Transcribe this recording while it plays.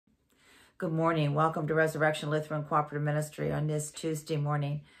Good morning. Welcome to Resurrection Lutheran Cooperative Ministry on this Tuesday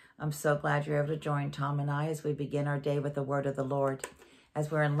morning. I'm so glad you're able to join Tom and I as we begin our day with the word of the Lord. As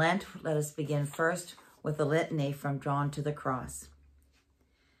we're in Lent, let us begin first with the litany from Drawn to the Cross.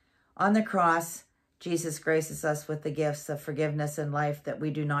 On the cross, Jesus graces us with the gifts of forgiveness and life that we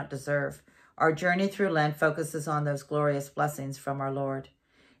do not deserve. Our journey through Lent focuses on those glorious blessings from our Lord.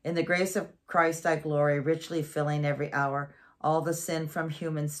 In the grace of Christ I glory, richly filling every hour. All the sin from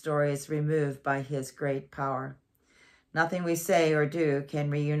human story is removed by his great power. Nothing we say or do can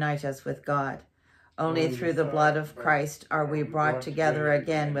reunite us with God. Only through the blood of Christ are we brought together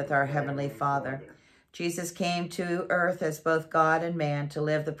again with our Heavenly Father. Jesus came to earth as both God and man to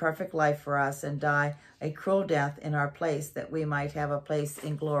live the perfect life for us and die a cruel death in our place that we might have a place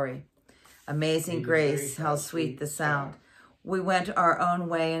in glory. Amazing grace, how sweet the sound. We went our own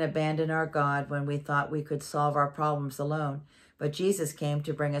way and abandoned our God when we thought we could solve our problems alone, but Jesus came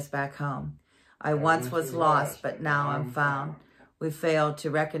to bring us back home. I once was lost, but now I'm found. We failed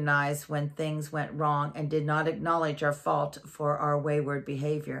to recognize when things went wrong and did not acknowledge our fault for our wayward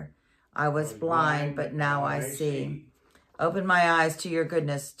behavior. I was blind, but now I see. Open my eyes to your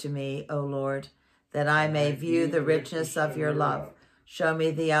goodness to me, O Lord, that I may view the richness of your love. Show me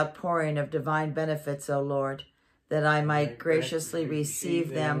the outpouring of divine benefits, O Lord, that I might graciously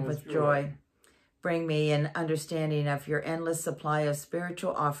receive them with joy. Bring me an understanding of your endless supply of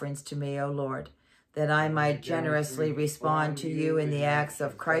spiritual offerings to me, O Lord, that I might generously respond to you in the acts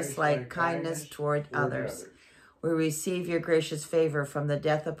of Christ-like kindness toward others. We receive your gracious favor from the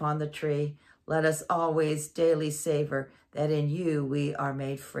death upon the tree. Let us always daily savor that in you we are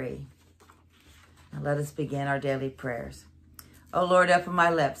made free. Now let us begin our daily prayers. O Lord, open my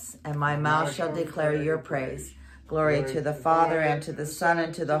lips, and my mouth shall declare your praise. Glory to the Father, and to the Son,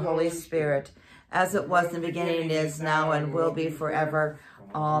 and to the Holy Spirit, as it was in the beginning, is now, and will be forever.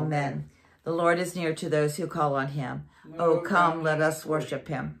 Amen. The Lord is near to those who call on him. O come, let us worship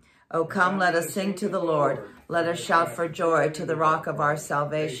him. O come, let us sing to the Lord. Let us shout for joy to the rock of our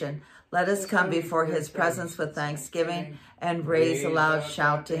salvation. Let us come before his presence with thanksgiving and raise a loud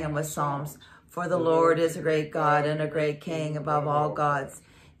shout to him with psalms. For the Lord is a great God and a great King above all gods.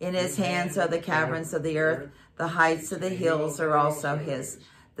 In his hands are the caverns of the earth. The heights of the hills are also his.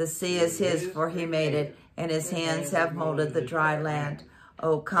 The sea is his, for he made it, and his hands have molded the dry land.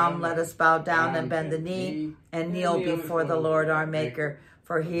 O come, let us bow down and bend the knee and kneel before the Lord our Maker.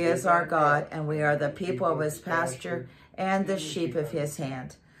 For he is our God, and we are the people of his pasture and the sheep of his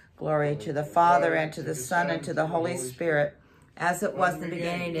hand. Glory to the Father, and to the Son, and to the Holy Spirit, as it was in the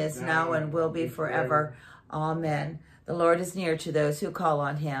beginning, is now, and will be forever. Amen. The Lord is near to those who call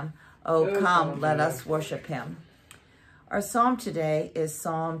on him. O come, let us worship him. Our psalm today is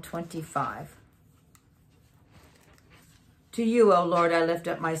Psalm 25. To you, O Lord, I lift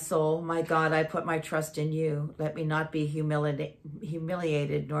up my soul. My God, I put my trust in you. Let me not be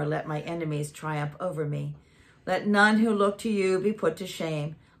humiliated, nor let my enemies triumph over me. Let none who look to you be put to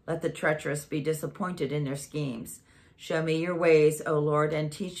shame. Let the treacherous be disappointed in their schemes. Show me your ways, O Lord,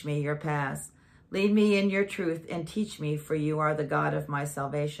 and teach me your paths. Lead me in your truth and teach me, for you are the God of my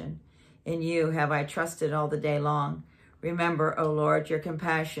salvation. In you have I trusted all the day long. Remember, O Lord, your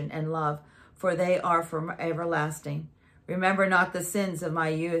compassion and love, for they are from everlasting. Remember not the sins of my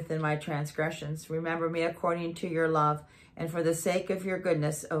youth and my transgressions. Remember me according to your love, and for the sake of your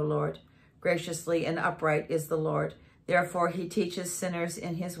goodness, O Lord. Graciously and upright is the Lord. Therefore he teaches sinners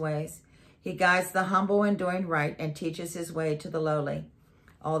in his ways. He guides the humble in doing right and teaches his way to the lowly.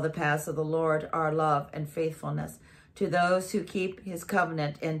 All the paths of the Lord are love and faithfulness to those who keep his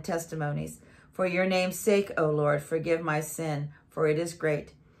covenant and testimonies. For your name's sake, O Lord, forgive my sin, for it is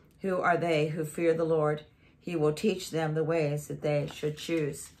great. Who are they who fear the Lord? He will teach them the ways that they should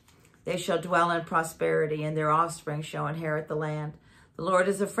choose. They shall dwell in prosperity, and their offspring shall inherit the land. The Lord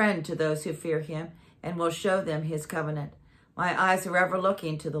is a friend to those who fear him, and will show them his covenant. My eyes are ever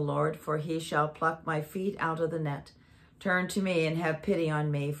looking to the Lord, for he shall pluck my feet out of the net. Turn to me and have pity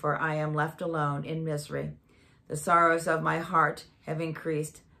on me, for I am left alone in misery. The sorrows of my heart have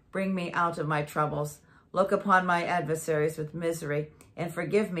increased. Bring me out of my troubles. Look upon my adversaries with misery, and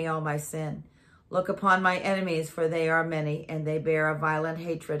forgive me all my sin. Look upon my enemies, for they are many, and they bear a violent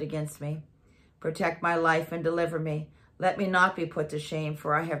hatred against me. Protect my life and deliver me. Let me not be put to shame,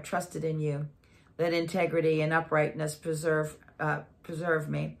 for I have trusted in you. Let integrity and uprightness preserve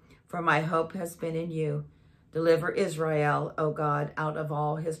me, for my hope has been in you. Deliver Israel, O God, out of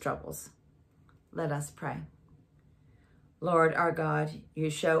all his troubles. Let us pray. Lord our God, you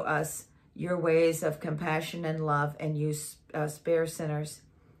show us your ways of compassion and love, and you spare sinners.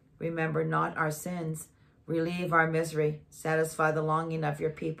 Remember not our sins. relieve our misery, satisfy the longing of your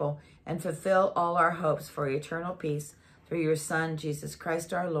people, and fulfill all our hopes for eternal peace through your Son, Jesus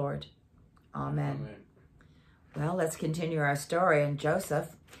Christ our Lord. Amen. Amen. Well, let's continue our story in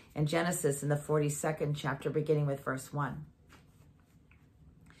Joseph in Genesis in the 42nd chapter, beginning with verse 1.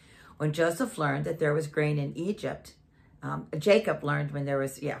 When Joseph learned that there was grain in Egypt, when Jacob learned when there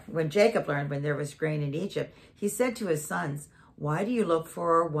was grain in Egypt, he said to his sons, "Why do you look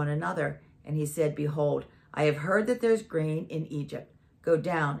for one another?" And he said, "Behold, I have heard that there's grain in Egypt. Go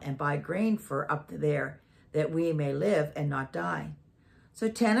down and buy grain for up there, that we may live and not die." So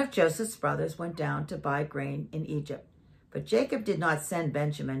 10 of Joseph's brothers went down to buy grain in Egypt. But Jacob did not send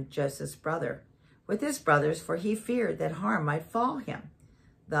Benjamin, Joseph's brother, with his brothers, for he feared that harm might fall him.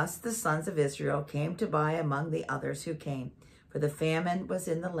 Thus the sons of Israel came to buy among the others who came, for the famine was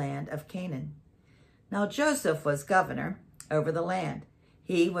in the land of Canaan. Now Joseph was governor over the land.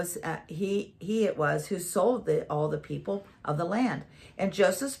 He it was who sold all the people of the land. And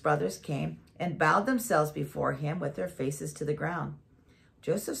Joseph's brothers came and bowed themselves before him with their faces to the ground.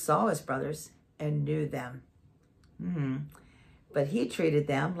 Joseph saw his brothers and knew them. But he treated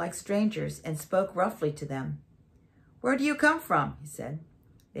them like strangers and spoke roughly to them. "Where do you come from?" he said.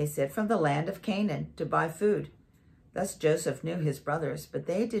 They said, "From the land of Canaan, to buy food." Thus Joseph knew his brothers, but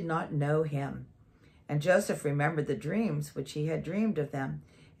they did not know him. And Joseph remembered the dreams which he had dreamed of them.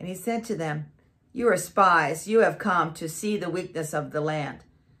 And he said to them, "You are spies. You have come to see the weakness of the land."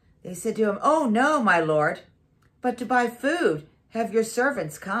 They said to him, "Oh, no, my lord, but to buy food have your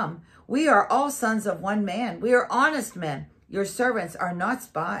servants come. We are all sons of one man. We are honest men. Your servants are not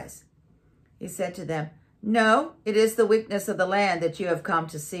spies." He said to them, "No, it is the weakness of the land that you have come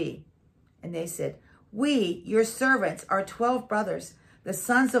to see." And they said, "We, your servants, are 12 brothers, the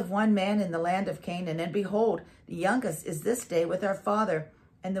sons of one man in the land of Canaan. And behold, the youngest is this day with our father,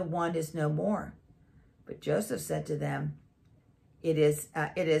 and the one is no more." But Joseph said to them, It is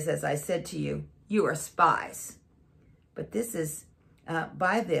as I said to you, you are spies. But this is,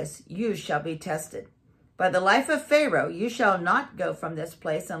 by this you shall be tested. By the life of Pharaoh, you shall not go from this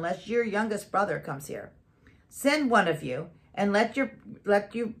place unless your youngest brother comes here. Send one of you, and let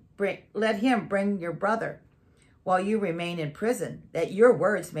him bring your brother, while you remain in prison, that your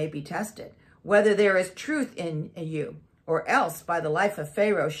words may be tested, whether there is truth in you, or else by the life of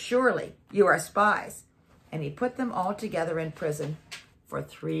Pharaoh, surely you are spies. And he put them all together in prison for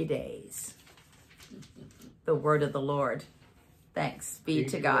 3 days. The word of the Lord. Thanks be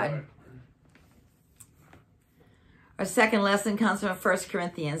to God. Our second lesson comes from 1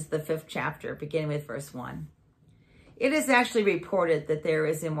 Corinthians, the 5th chapter, beginning with verse 1. It is actually reported that there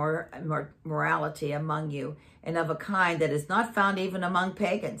is immorality among you, and of a kind that is not found even among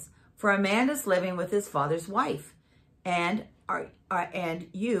pagans. For a man is living with his father's wife, and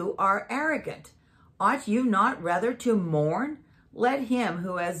you are arrogant. Ought you not rather to mourn? Let him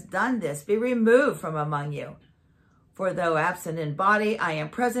who has done this be removed from among you. For though absent in body, I am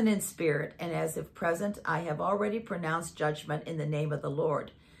present in spirit, and as if present, I have already pronounced judgment in the name of the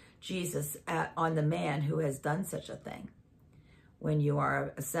Lord Jesus on the man who has done such a thing. When you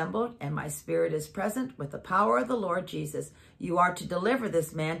are assembled, and my spirit is present with the power of the Lord Jesus, you are to deliver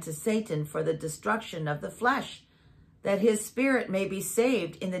this man to Satan for the destruction of the flesh, that his spirit may be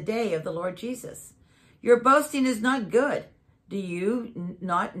saved in the day of the Lord Jesus. Your boasting is not good. Do you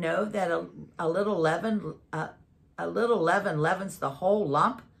not know that a little leaven leavens the whole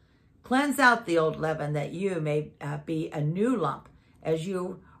lump? Cleanse out the old leaven, that you may be a new lump, as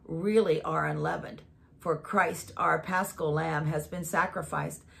you really are unleavened. For Christ, our Paschal Lamb, has been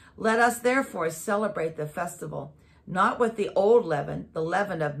sacrificed. Let us therefore celebrate the festival, not with the old leaven, the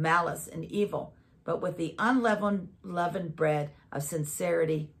leaven of malice and evil, but with the unleavened bread of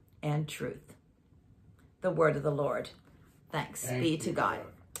sincerity and truth. The word of the Lord. Thanks be to God.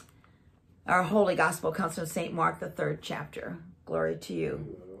 Our Holy Gospel comes from St. Mark, the 3rd chapter. Glory to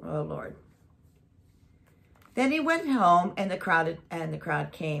you, O Lord. Then he went home, and the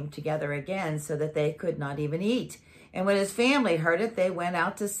crowd came together again, so that they could not even eat. And when his family heard it, they went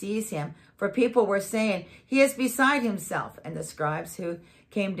out to seize him. For people were saying, "He is beside himself." And the scribes who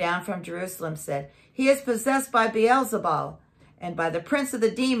came down from Jerusalem said, "He is possessed by Beelzebul, and by the prince of the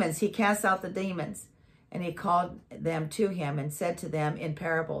demons he casts out the demons." And he called them to him and said to them in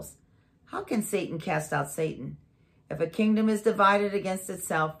parables, "How can Satan cast out Satan? If a kingdom is divided against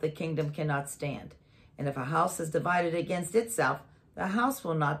itself, the kingdom cannot stand. And if a house is divided against itself, the house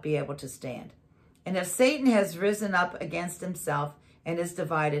will not be able to stand. And if Satan has risen up against himself and is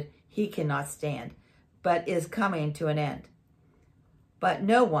divided, he cannot stand, but is coming to an end. But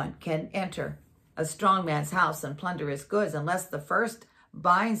no one can enter a strong man's house and plunder his goods unless the first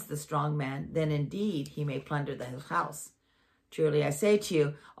binds the strong man, then indeed he may plunder his house. Truly I say to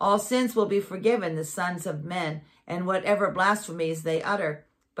you, all sins will be forgiven the sons of men, and whatever blasphemies they utter.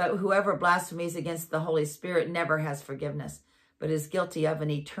 But whoever blasphemies against the Holy Spirit never has forgiveness, but is guilty of an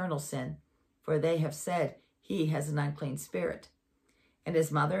eternal sin. For they have said, he has an unclean spirit. And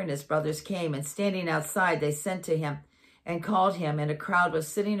his mother and his brothers came, and standing outside they sent to him, and called him, and a crowd was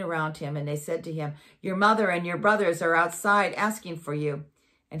sitting around him, and they said to him, your mother and your brothers are outside asking for you.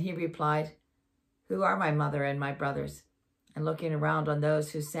 And he replied, who are my mother and my brothers? And looking around on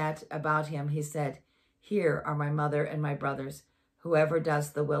those who sat about him, he said, here are my mother and my brothers. Whoever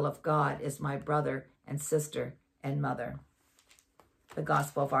does the will of God is my brother and sister and mother. The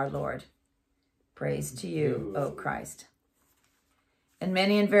gospel of our Lord. Praise to you, O Christ. In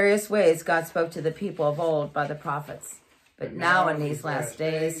many and various ways, God spoke to the people of old by the prophets. But now in these last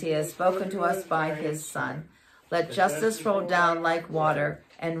days, he has spoken to us by his Son. Let justice roll down like water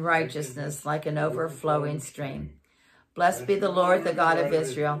and righteousness like an overflowing stream. Blessed be the Lord, the God of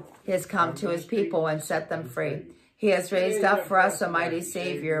Israel. He has come to his people and set them free. He has raised up for us a mighty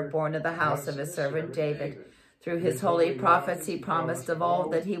Savior, born of the house of his servant David. Through his holy prophets, he promised of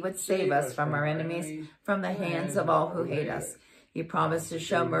old that he would save us from our enemies, from the hands of all who hate us. He promised to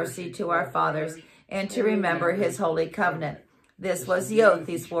show mercy to our fathers and to remember his holy covenant. This was the oath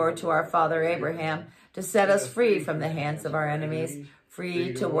he swore to our father Abraham, to set us free from the hands of our enemies,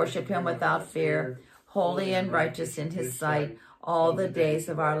 free to worship him without fear, holy and righteous in his sight all the days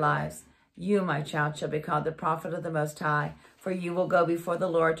of our lives. You, my child, shall be called the prophet of the Most High, for you will go before the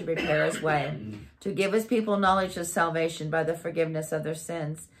Lord to prepare his way, to give his people knowledge of salvation by the forgiveness of their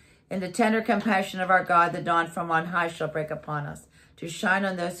sins. In the tender compassion of our God, the dawn from on high shall break upon us, to shine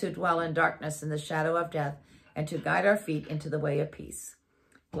on those who dwell in darkness and the shadow of death, and to guide our feet into the way of peace.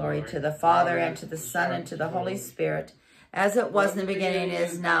 Glory to the Father, and to the Son, and to the Holy Spirit, as it was in the beginning,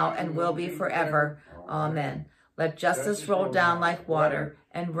 is now, and will be forever. Amen. Let justice roll down like water,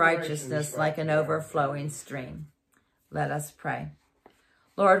 and righteousness like an overflowing stream. Let us pray.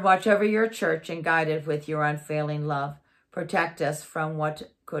 Lord, watch over your church and guide it with your unfailing love. Protect us from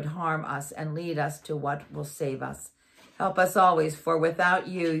what could harm us and lead us to what will save us. Help us always, for without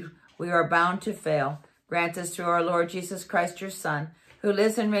you, we are bound to fail. Grant us through our Lord Jesus Christ, your Son, who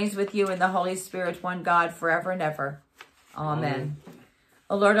lives and reigns with you in the Holy Spirit, one God, forever and ever. Amen.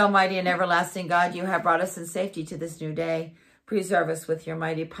 O Lord Almighty and everlasting God, you have brought us in safety to this new day. Preserve us with your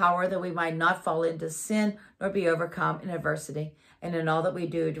mighty power, that we might not fall into sin nor be overcome in adversity. And in all that we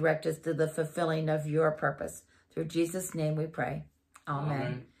do, direct us to the fulfilling of your purpose. Through Jesus' name we pray.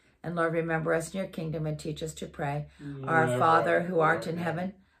 Amen. And Lord, remember us in your kingdom and teach us to pray. Our Father, who art in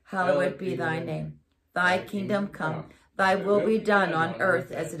heaven, hallowed be thy name. Thy kingdom come. Thy will be done on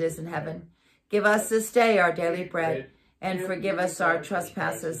earth as it is in heaven. Give us this day our daily bread, and forgive us our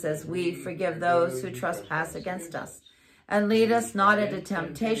trespasses as we forgive those who trespass against us. And lead us not into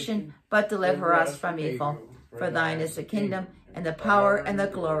temptation, but deliver us from evil. For thine is the kingdom, and the power, and the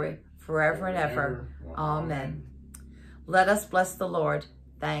glory, forever and ever. Amen. Let us bless the Lord.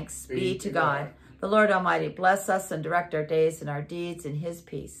 Thanks be to God. The Lord Almighty bless us and direct our days and our deeds in his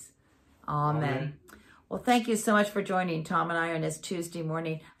peace. Amen. Well, thank you so much for joining Tom and I on this Tuesday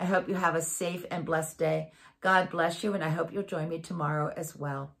morning. I hope you have a safe and blessed day. God bless you, and I hope you'll join me tomorrow as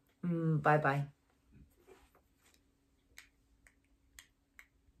well. Bye-bye.